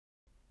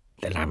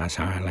Lammas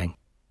Hireling.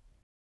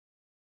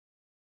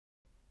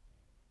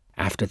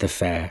 After the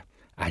fair,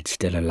 I'd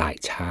still a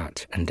light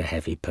heart and a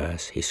heavy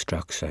purse he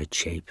struck so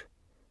cheap,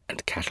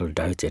 and cattle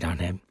doted on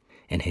him.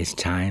 In his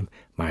time,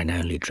 mine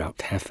only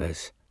dropped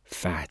heifers,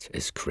 fat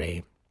as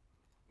cream.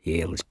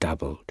 Yields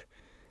doubled.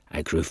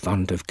 I grew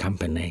fond of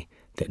company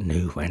that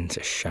knew when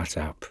to shut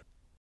up.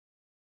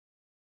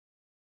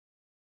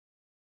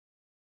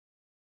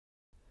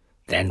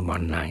 Then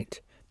one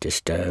night,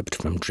 disturbed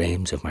from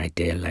dreams of my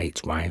dear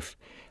late wife,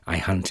 I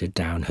hunted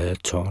down her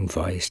torn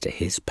voice to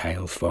his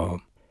pale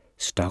form,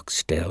 stock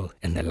still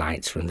in the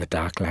lights from the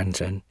dark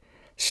lantern,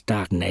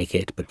 stark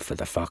naked but for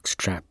the fox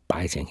trap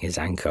biting his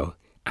ankle.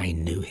 I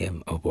knew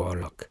him a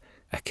warlock,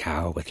 a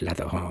cow with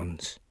leather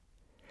horns.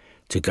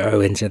 To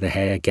go into the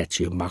hair gets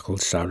you muckle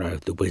sorrow,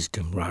 the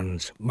wisdom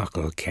runs,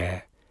 muckle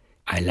care.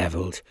 I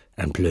levelled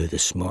and blew the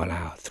small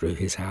owl through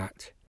his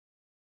heart.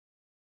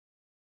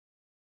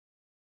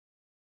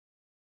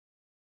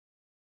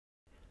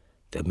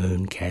 The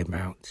moon came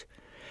out.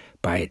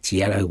 By its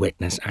yellow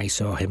witness I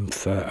saw him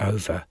fur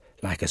over,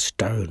 like a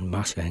stone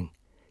mossing,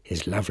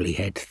 his lovely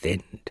head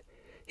thinned,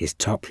 his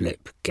top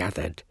lip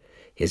gathered,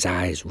 his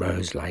eyes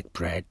rose like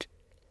bread.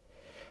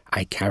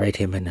 I carried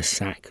him in a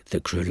sack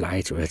that grew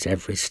lighter at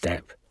every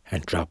step,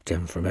 and dropped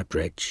him from a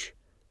bridge.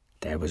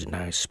 There was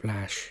no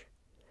splash.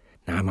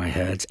 Now my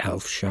herd's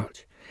elf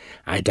shot.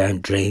 I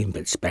don't dream,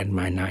 but spend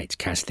my nights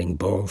casting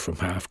ball from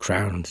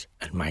half-crowns,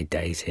 and my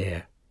days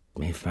here.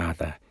 Me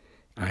father,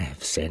 I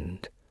have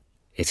sinned.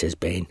 It has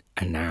been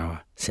an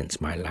hour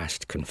since my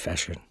last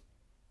confession.